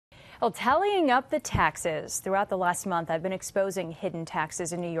Well, tallying up the taxes. Throughout the last month, I've been exposing hidden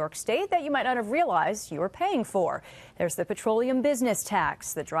taxes in New York State that you might not have realized you were paying for. There's the Petroleum Business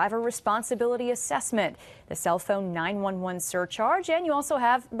Tax, the Driver Responsibility Assessment, the Cell Phone 911 Surcharge, and you also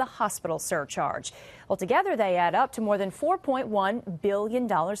have the Hospital Surcharge. Well, together they add up to more than $4.1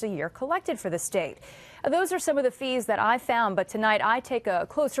 billion a year collected for the state. Those are some of the fees that I found, but tonight I take a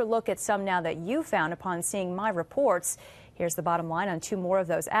closer look at some now that you found upon seeing my reports. Here's the bottom line on two more of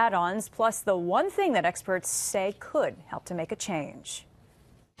those add-ons, plus the one thing that experts say could help to make a change.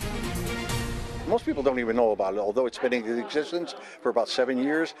 Most people don't even know about it, although it's been in existence for about 7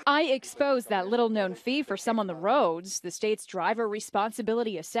 years. I exposed that little-known fee for some on the roads, the state's driver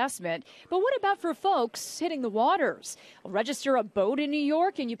responsibility assessment. But what about for folks hitting the waters? Register a boat in New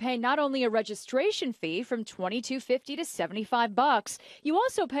York, and you pay not only a registration fee from $22.50 to $75. You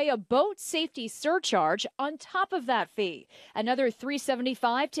also pay a boat safety surcharge on top of that fee, another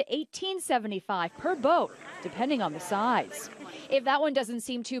 $3.75 to $18.75 per boat, depending on the size. If that one doesn't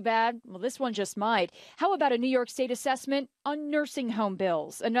seem too bad, well, this one just might. How about a New York State assessment on nursing home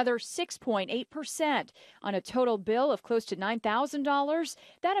bills? Another 6.8% on a total bill of close to $9,000.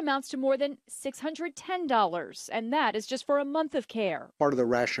 That amounts to more than $610, and that is just for a month of care. Part of the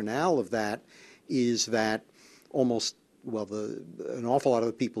rationale of that is that an awful lot of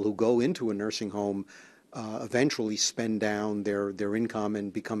the people who go into a nursing home eventually spend down their income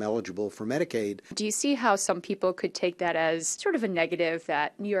and become eligible for Medicaid. Do you see how some people could take that as sort of a negative,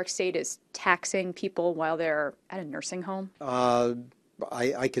 that New York State is taxing people while they're at a nursing home?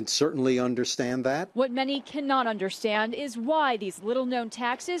 I can certainly understand that. What many cannot understand is why these little-known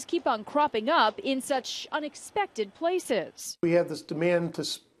taxes keep on cropping up in such unexpected places. We have this demand to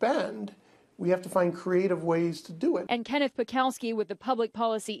spend. We have to find creative ways to do it. And Kenneth Pokalsky with the Public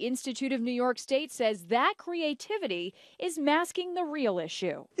Policy Institute of New York State says that creativity is masking the real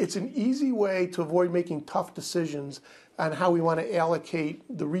issue. It's an easy way to avoid making tough decisions on how we want to allocate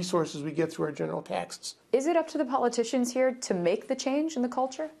the resources we get through our general taxes. Is it up to the politicians here to make the change in the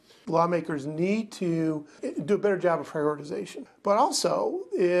culture? Lawmakers need to do a better job of prioritization. But also,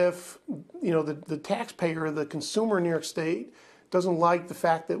 if the taxpayer, the consumer in New York State, doesn't like the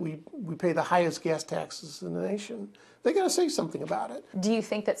fact that we pay the highest gas taxes in the nation, they got to say something about it. Do you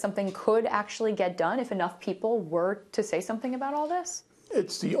think that something could actually get done if enough people were to say something about all this?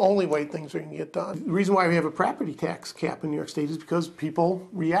 It's the only way things are going to get done. The reason why we have a property tax cap in New York State is because people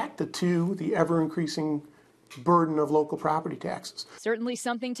reacted to the ever-increasing burden of local property taxes. Certainly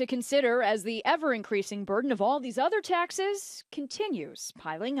something to consider as the ever-increasing burden of all these other taxes continues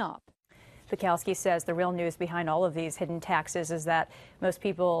piling up. Pokalsky says the real news behind all of these hidden taxes is that most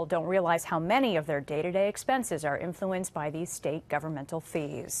people don't realize how many of their day-to-day expenses are influenced by these state governmental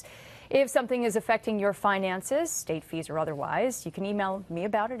fees. If something is affecting your finances, state fees or otherwise, you can email me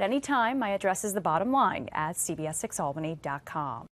about it anytime. My address is the bottom line at cbs6albany.com.